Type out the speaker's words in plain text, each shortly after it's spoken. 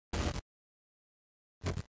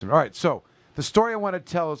All right, so the story I want to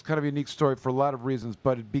tell is kind of a unique story for a lot of reasons,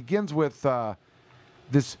 but it begins with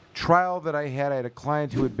this trial that I had. I had a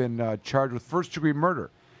client who had been charged with first-degree murder.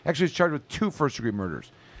 Actually, he's charged with 2 first-degree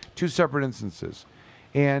murders, 2 separate instances.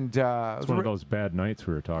 And it's one of those bad nights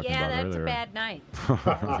we were talking about earlier. Yeah, that's a bad night.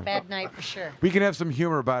 That's a bad night for sure. We can have some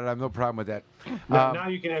humor about it. I have no problem with that. Now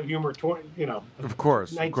you can have humor. Of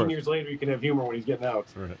course. 19 years later, you can have humor when he's getting out.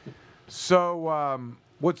 Right. So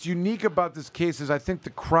what's unique about this case is I think the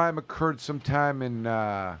crime occurred sometime in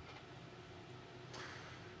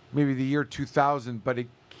maybe the year 2000, but it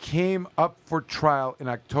came up for trial in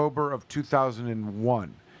October of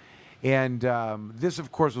 2001. And this,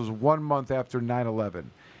 of course, was 1 month after 9/11.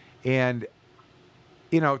 And,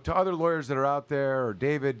 to other lawyers that are out there, or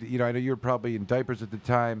David, I know you were probably in diapers at the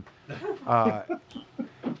time. Allie,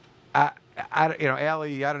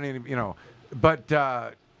 I don't even,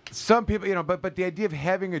 but some people, but the idea of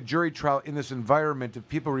having a jury trial in this environment, if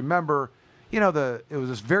people remember, it was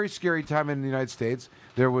this very scary time in the United States.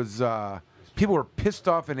 There was, people were pissed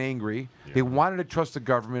off and angry. Yeah. They wanted to trust the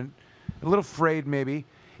government, a little afraid maybe.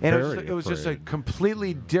 And it was just a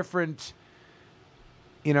completely different,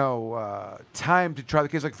 time to try the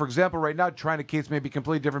case. Like, for example, right now, trying a case may be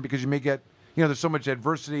completely different because you may get, there's so much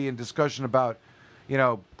adversity and discussion about,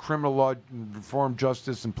 criminal law, reform,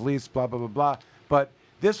 justice, and police, blah, blah, blah, blah. But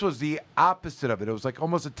this was the opposite of it. It was like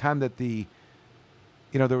almost a time that there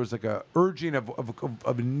was like a urging of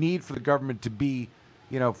a need for the government to be,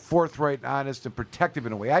 forthright, and honest, and protective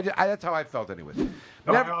in a way. That's how I felt anyway.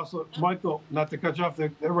 I also, Michael, not to cut you off,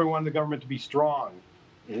 everyone wanted the government to be strong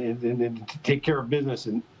and to take care of business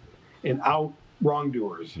and out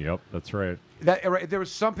wrongdoers. Yep, that's right. There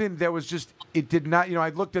was something that was just, it did not, I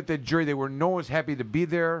looked at the jury, no one was happy to be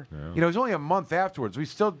there. Yeah. It was only a month afterwards. We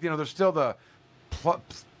still, there's still the,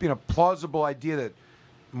 plausible idea that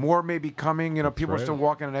more may be coming. People are still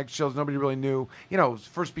walking on eggshells. Nobody really knew.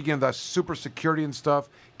 First began the super security and stuff,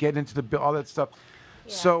 getting into all that stuff.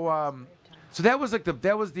 Yeah, so that was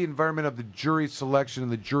that was the environment of the jury selection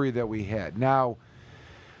and the jury that we had. Now,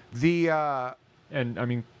 and I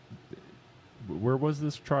mean, where was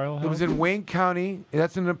this trial held? It was in Wayne County.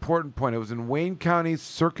 That's an important point. It was in Wayne County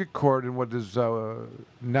Circuit Court in what is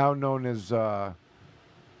now known as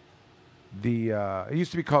it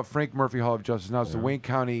used to be called Frank Murphy Hall of Justice. Now it's the Wayne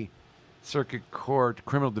County Circuit Court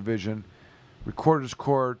Criminal Division, Recorder's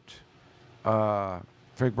Court,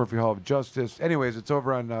 Frank Murphy Hall of Justice. Anyways, it's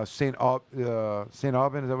over on St. Alban. Is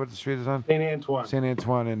that what the street is on? St. Antoine. St.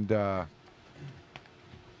 Antoine and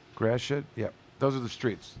Gratiot. Yep, those are the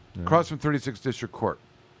streets. Across from 36th District Court.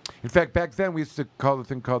 In fact, back then we used to call the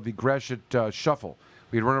thing called the Gratiot Shuffle.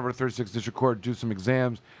 We'd run over to 36th District Court, do some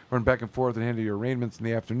exams, run back and forth, and handle your arraignments in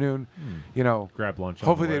the afternoon. Grab lunch.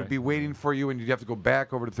 Hopefully they'd be waiting for you, and you'd have to go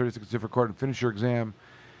back over to 36th District Court and finish your exam.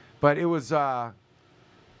 But it was, I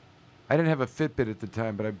didn't have a Fitbit at the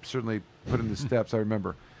time, but I certainly put in the steps. I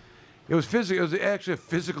remember. It was physical. It was actually a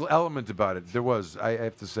physical element about it. There was, I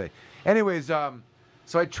have to say. Anyways, so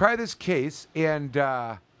I tried this case, and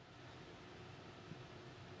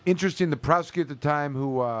interesting, the prosecutor at the time,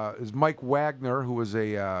 who is Mike Wagner, who was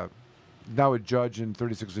now a judge in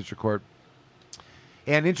 36th District Court.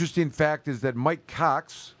 And interesting fact is that Mike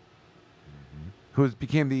Cox, who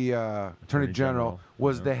became the Attorney General,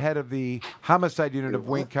 was the head of the homicide unit of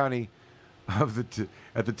Wayne County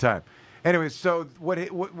at the time. Anyway, so what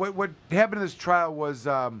happened in this trial was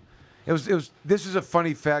this is a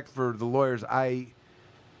funny fact for the lawyers. I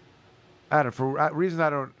don't know, for a reason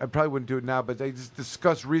I probably wouldn't do it now, but they just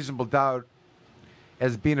discuss reasonable doubt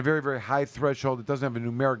as being a very, very high threshold. It doesn't have a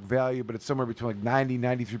numeric value, but it's somewhere between like 90,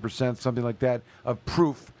 93%, something like that, of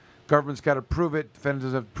proof. Government's got to prove it. Defendant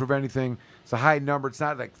doesn't have to prove anything. It's a high number. It's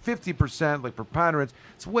not like 50%, like preponderance.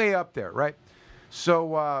 It's way up there, right?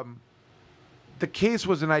 So the case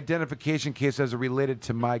was an identification case as it related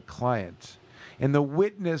to my client. And the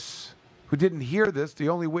witness who didn't hear this, the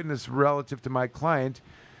only witness relative to my client,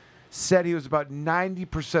 said he was about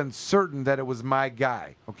 90% certain that it was my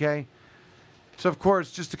guy, okay? So, of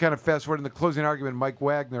course, just to kind of fast forward in the closing argument, Mike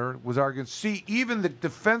Wagner was arguing, see, even the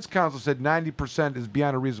defense counsel said 90% is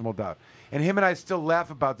beyond a reasonable doubt. And him and I still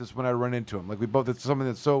laugh about this when I run into him. Like, we both, it's something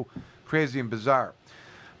that's so crazy and bizarre.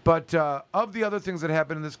 But of the other things that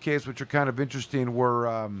happened in this case, which are kind of interesting,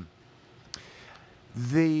 were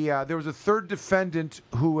there was a third defendant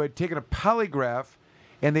who had taken a polygraph,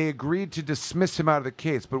 and they agreed to dismiss him out of the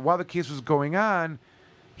case. But while the case was going on,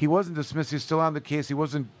 he wasn't dismissed. He was still on the case. He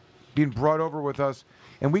wasn't being brought over with us,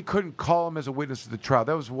 and we couldn't call him as a witness at the trial.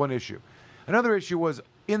 That was one issue. Another issue was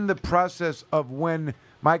in the process of when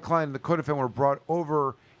my client and the co-defendant were brought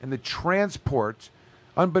over in the transport,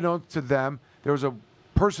 unbeknownst to them, there was a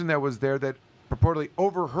person that was there that purportedly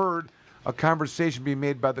overheard a conversation being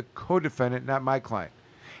made by the co-defendant, not my client.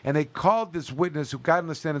 And they called this witness who got on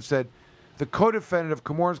the stand and said, the co-defendant of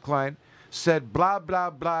Comorn's client said blah,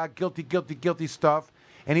 blah, blah, guilty, guilty, guilty stuff.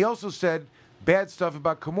 And he also said bad stuff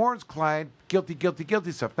about Comorn's client, guilty, guilty,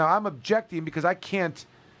 guilty stuff. Now, I'm objecting because I can't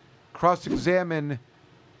cross-examine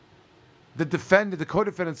the defendant, the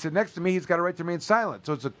co-defendant sitting next to me. He's got a right to remain silent.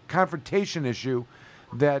 So it's a confrontation issue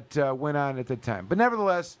that went on at the time. But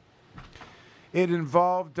nevertheless, it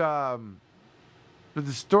involved the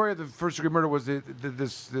story of the first-degree murder was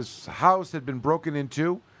this house had been broken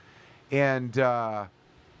into, and and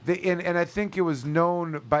I think it was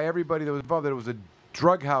known by everybody that was involved that it was a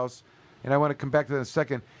drug house, and I want to come back to that in a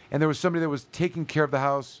second. And there was somebody that was taking care of the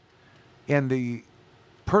house, and the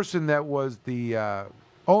person that was the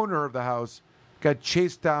owner of the house got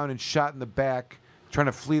chased down and shot in the back trying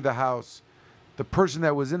to flee the house. The person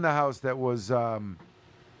that was in the house that was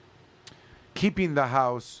keeping the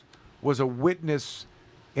house was a witness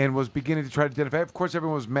and was beginning to try to identify. Of course,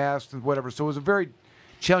 everyone was masked and whatever, so it was a very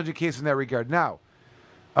challenging case in that regard. Now,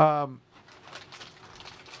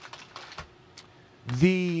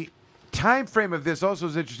 the time frame of this also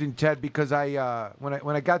is interesting, Ted, because when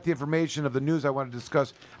I got the information of the news I wanted to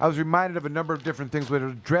discuss, I was reminded of a number of different things that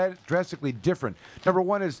are drastically different. Number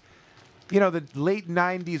one is, the late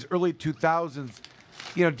 90s, early 2000s,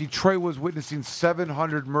 Detroit was witnessing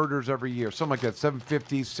 700 murders every year, something like that,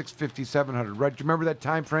 750, 650, 700, right? Do you remember that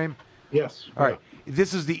time frame? Yes. All right.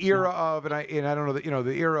 This is the era of, and I don't know,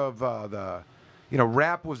 the era of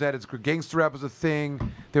rap was at its gangster rap was a thing.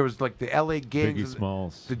 There was like the L.A. gangs, Biggie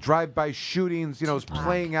Smalls, the drive-by shootings. It was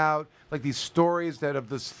playing out like these stories that of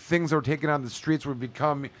the things that were taken on the streets were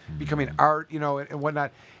becoming art, and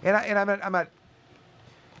whatnot. And I'm not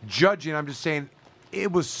judging. I'm just saying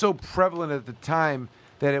it was so prevalent at the time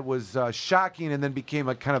that it was shocking and then became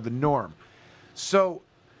like kind of the norm. So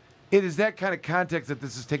it is that kind of context that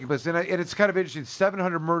this is taking place. And it's kind of interesting.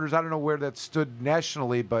 700 murders. I don't know where that stood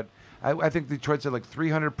nationally, but I think Detroit said like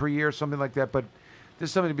 300 per year, something like that. But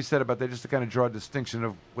there's something to be said about that, just to kind of draw a distinction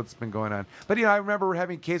of what's been going on. But I remember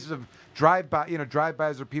having cases of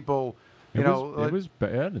drive-bys or people, it was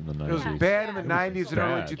bad in the 90s. It was bad in the 90s and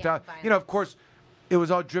early 2000s. Of course, it was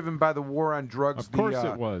all driven by the war on drugs. Of course,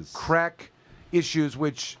 it was crack issues,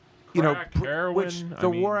 which heroin, which the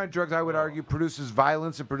war on drugs, I would argue, produces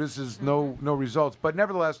violence and produces no results. But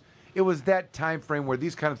nevertheless, it was that time frame where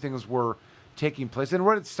these kind of things were taking place. And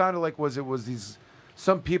what it sounded like was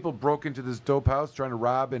some people broke into this dope house trying to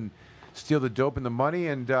rob and steal the dope and the money,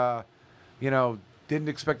 and didn't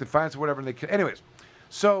expect the fines or whatever. And anyways,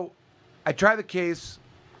 so I try the case.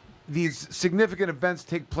 These significant events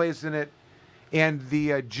take place in it, and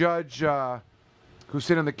the judge who's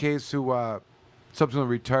sitting on the case, who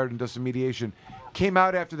subsequently retired and does some mediation, came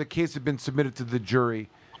out after the case had been submitted to the jury.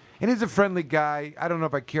 And he's a friendly guy. I don't know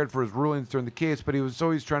if I cared for his rulings during the case, but he was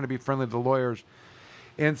always trying to be friendly to the lawyers,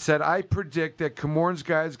 and said, I predict that Comorn's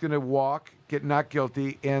guy is going to get not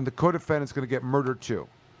guilty, and the co-defendant's going to get murder too.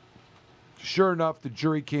 Sure enough, the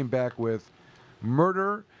jury came back with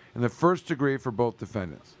murder in the first degree for both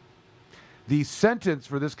defendants. The sentence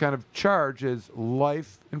for this kind of charge is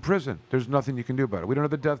life in prison. There's nothing you can do about it. We don't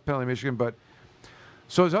have the death penalty in Michigan, but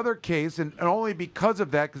so his other case, and only because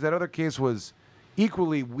of that, because that other case was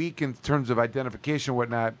equally weak in terms of identification and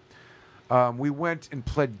whatnot, we went and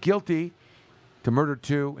pled guilty to murder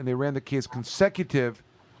two, and they ran the case consecutive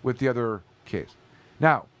with the other case.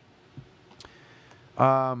 Now,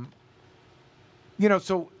 so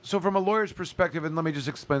from a lawyer's perspective, and let me just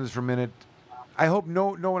explain this for a minute, I hope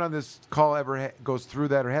no one on this call ever goes through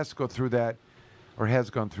that, or has to go through that, or has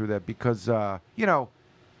gone through that, because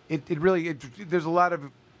it really there's a lot of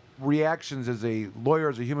reactions as a lawyer,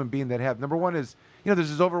 as a human being, that have. Number one is, there's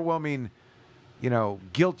this overwhelming,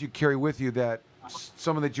 guilt you carry with you that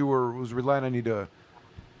someone that was relying on you to,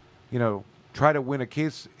 try to win a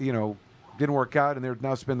case, didn't work out, and they're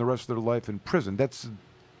now spend the rest of their life in prison. That's a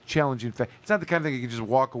challenging fact. It's not the kind of thing you can just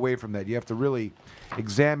walk away from that. You have to really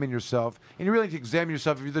examine yourself, and you really need to examine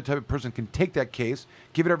yourself if you're the type of person who can take that case,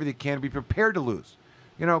 give it everything you can, be prepared to lose,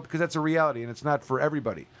 because that's a reality, and it's not for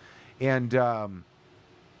everybody. And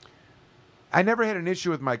I never had an issue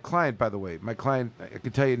with my client, by the way. My client, I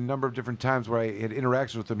could tell you a number of different times where I had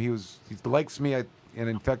interactions with him. He likes me, and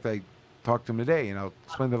in fact, I talked to him today, and I'll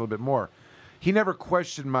explain that a little bit more. He never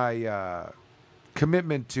questioned my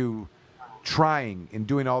commitment to trying and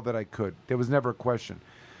doing all that I could. There was never a question.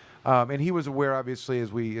 And he was aware, obviously,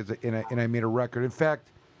 and I made a record. In fact,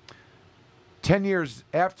 10 years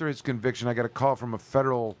after his conviction, I got a call from a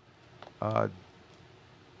federal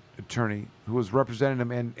attorney who was representing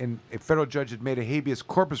him, and a federal judge had made a habeas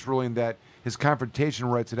corpus ruling that his confrontation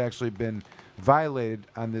rights had actually been violated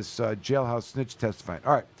on this jailhouse snitch testifying.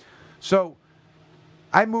 All right, so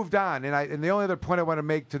I moved on, and the only other point I want to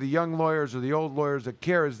make to the young lawyers or the old lawyers that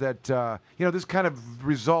care is that this kind of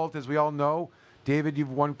result, as we all know, David,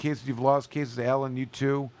 you've won cases, you've lost cases. Alan, you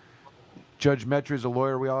too. Judge Metry is a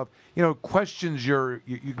lawyer. We all have, questions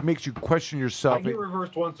makes you question yourself. I get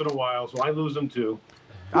reversed once in a while, so I lose them too.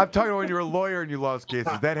 I'm talking about when you're a lawyer and you lost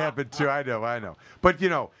cases. That happened too. I know. But you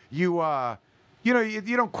don't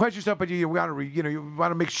question yourself, but you want to, you want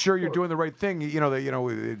to make sure you're doing the right thing.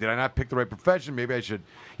 Did I not pick the right profession? Maybe I should,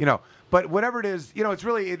 But whatever it is, it's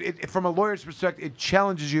really, from a lawyer's perspective, it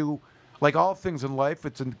challenges you. Like all things in life,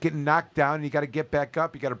 it's getting knocked down, and you got to get back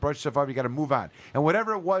up. You got to brush stuff off. You got to move on. And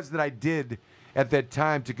whatever it was that I did at that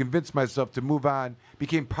time to convince myself to move on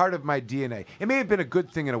became part of my DNA. It may have been a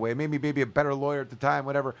good thing in a way. It made me maybe a better lawyer at the time.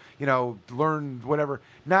 Whatever, learned whatever.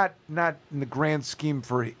 Not in the grand scheme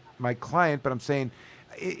for my client, but I'm saying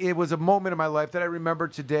it was a moment in my life that I remember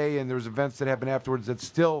today, and there was events that happened afterwards that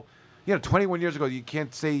still, 21 years ago, you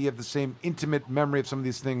can't say you have the same intimate memory of some of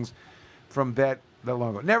these things from that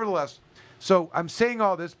long ago. Nevertheless. So I'm saying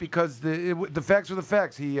all this because the facts are the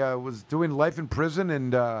facts. He was doing life in prison,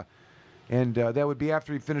 and that would be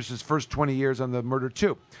after he finished his first 20 years on the murder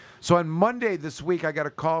too. So on Monday this week, I got a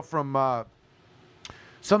call from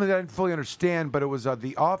something that I didn't fully understand, but it was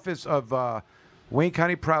the office of Wayne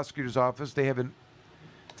County Prosecutor's Office. They have a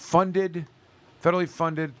federally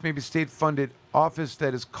funded, maybe state-funded office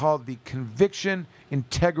that is called the Conviction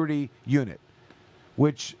Integrity Unit,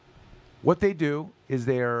 which what they do is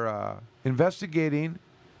they're investigating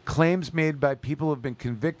claims made by people who have been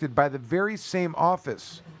convicted by the very same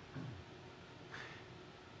office.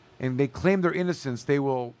 And they claim their innocence. They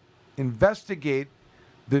will investigate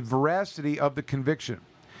the veracity of the conviction.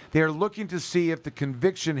 They are looking to see if the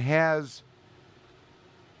conviction has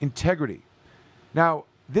integrity. Now,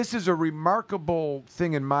 this is a remarkable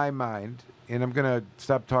thing in my mind, and I'm going to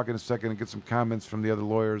stop talking a second and get some comments from the other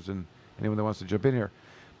lawyers and anyone that wants to jump in here.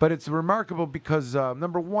 But it's remarkable because,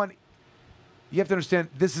 number one, you have to understand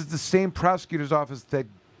this is the same prosecutor's office that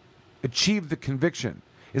achieved the conviction,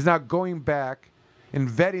 is now going back and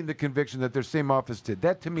vetting the conviction that their same office did.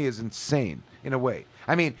 That to me is insane in a way.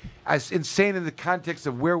 I mean, as insane in the context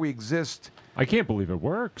of where we exist. I can't believe it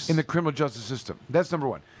works. In the criminal justice system. That's number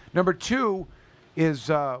one. Number two is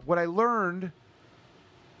what I learned,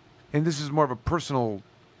 and this is more of a personal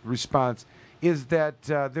response, is that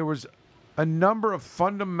there was a number of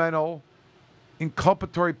fundamental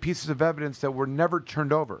inculpatory pieces of evidence that were never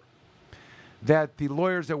turned over. That the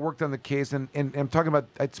lawyers that worked on the case, and I'm talking about,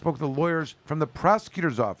 I spoke to the lawyers from the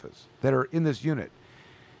prosecutor's office that are in this unit.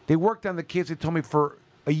 They worked on the case, they told me, for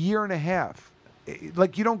a year and a half.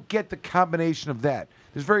 Like, you don't get the combination of that.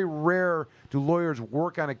 It's very rare do lawyers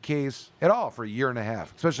work on a case at all for a year and a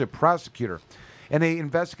half, especially a prosecutor. And they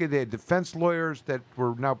investigated. They had defense lawyers that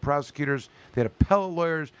were now prosecutors. They had appellate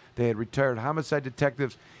lawyers. They had retired homicide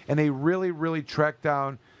detectives. And they really, really tracked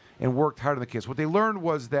down and worked hard on the case. What they learned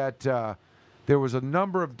was that there was a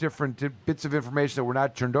number of different bits of information that were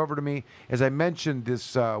not turned over to me. As I mentioned,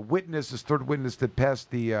 this witness, this third witness that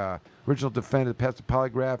passed the original defendant, passed the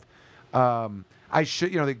polygraph,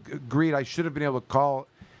 they agreed I should have been able to call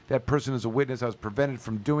that person as a witness. I was prevented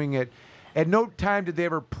from doing it. At no time did they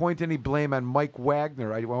ever point any blame on Mike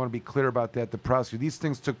Wagner. I want to be clear about that, the prosecutor. These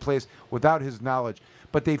things took place without his knowledge.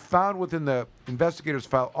 But they found within the investigator's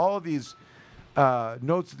file all of these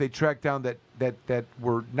notes that they tracked down that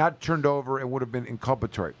were not turned over and would have been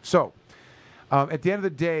inculpatory. So, at the end of the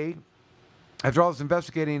day, after all this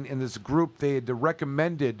investigating in this group, they had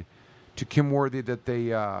recommended to Kim Worthy that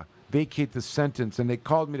they vacate the sentence. And they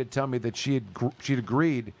called me to tell me that she'd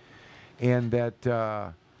agreed and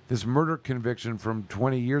that this murder conviction from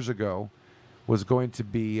 20 years ago was going to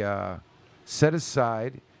be set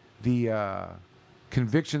aside. The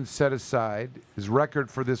conviction set aside, his record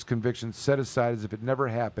for this conviction set aside as if it never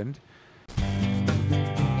happened.